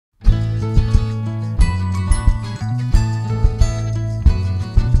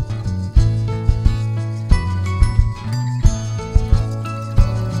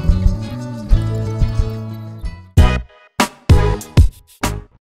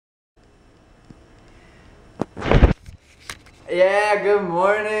Yeah, good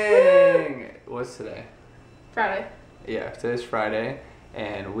morning! What's today? Friday. Yeah, today's Friday,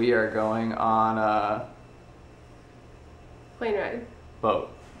 and we are going on a Plane ride.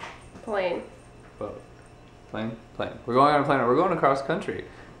 boat. Plane. Boat. Plane? Plane. We're going on a plane. We're going across country.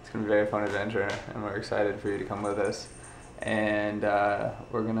 It's going to be a very fun adventure, and we're excited for you to come with us. And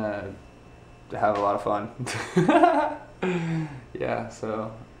we're going to have a lot of fun. Yeah,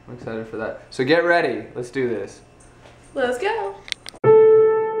 so I'm excited for that. So get ready. Let's do this. Let's go.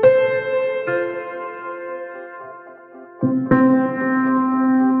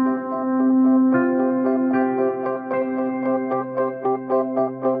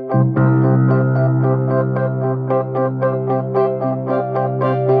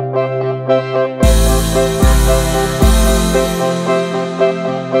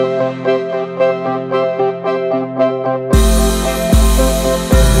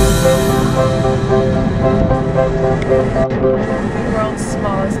 World's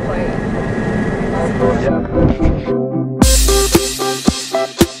smallest plane.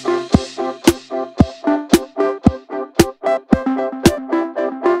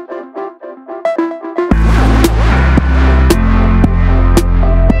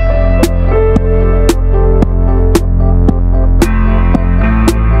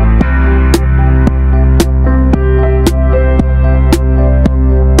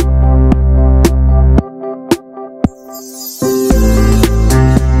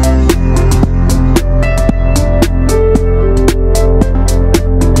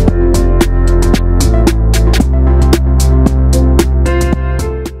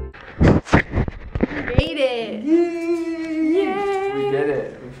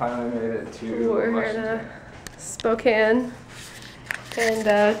 Finally made it to We're here to Spokane,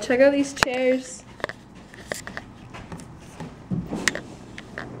 and check out these chairs.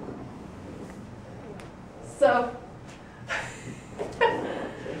 So,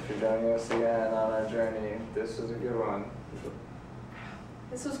 if you're joining us again on our journey, this was a good one.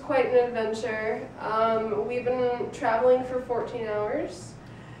 This was quite an adventure. We've been traveling for 14 hours.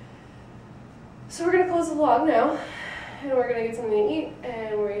 So we're gonna close the vlog now. And we're gonna get something to eat,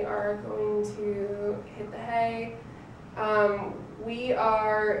 and we are going to hit the hay. We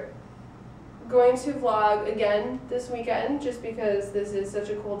are going to vlog again this weekend just because this is such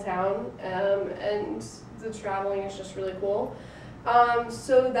a cool town, and the traveling is just really cool.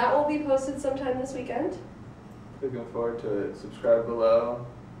 So that will be posted sometime this weekend. Looking forward to it. Subscribe below,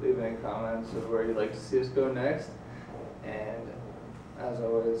 leave any comments of where you'd like to see us go next, and as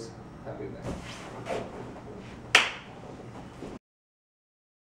always, have a good night.